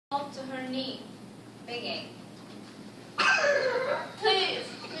Up to her knee, begging. Please,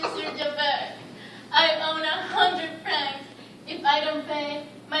 Mr. Javert, I own 100 francs. If I don't pay,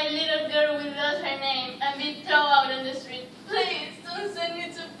 my little girl will lose her name and be thrown out on the street. Please, don't send me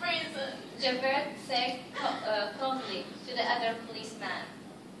to prison. Javert said coldly to the other policeman.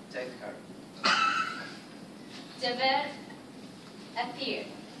 Take her. Javert appeared.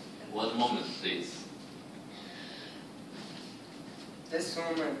 One moment, please. This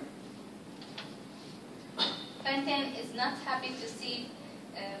woman. Fontaine is not happy to see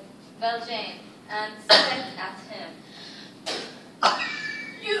Valjean and said at him,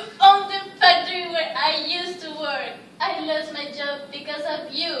 You own the factory where I used to work. I lost my job because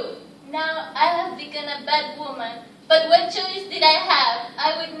of you. Now I have become a bad woman. But what choice did I have?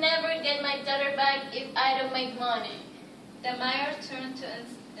 I would never get my daughter back if I don't make money. the mayor turned to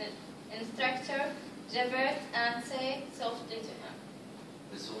instructor Javert and said softly to him,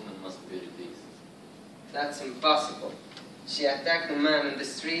 This woman must be released. That's impossible. She attacked a man in the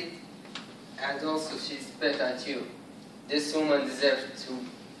street, and also she spit at you. This woman deserves to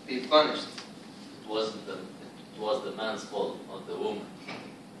be punished. It was the man's fault, not the woman.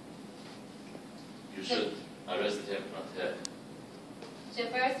 You should arrest him, not her.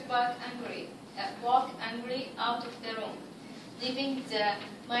 Javert walked angry out of the room, leaving the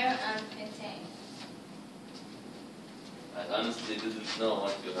mayor and Fontaine. I honestly didn't know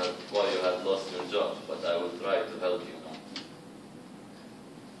why you had lost your job, but I will try to help you now.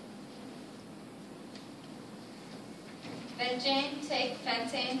 Valjean took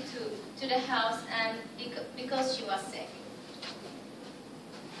Fontaine to the house and because she was sick.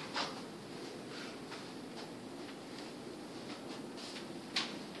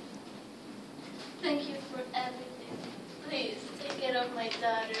 Thank you for everything. Please, take care of my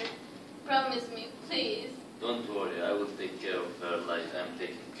daughter. Promise me, please. Don't worry, I will take care of her like I'm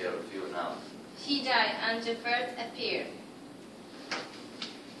taking care of you now. She died and Javert appeared.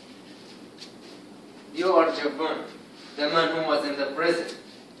 You are Javert, the man who was in the prison.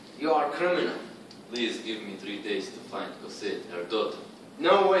 You are criminal. Please give me 3 days to find Cosette, her daughter.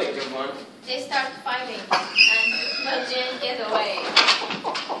 No way, Javert. They start fighting and Valjean get away.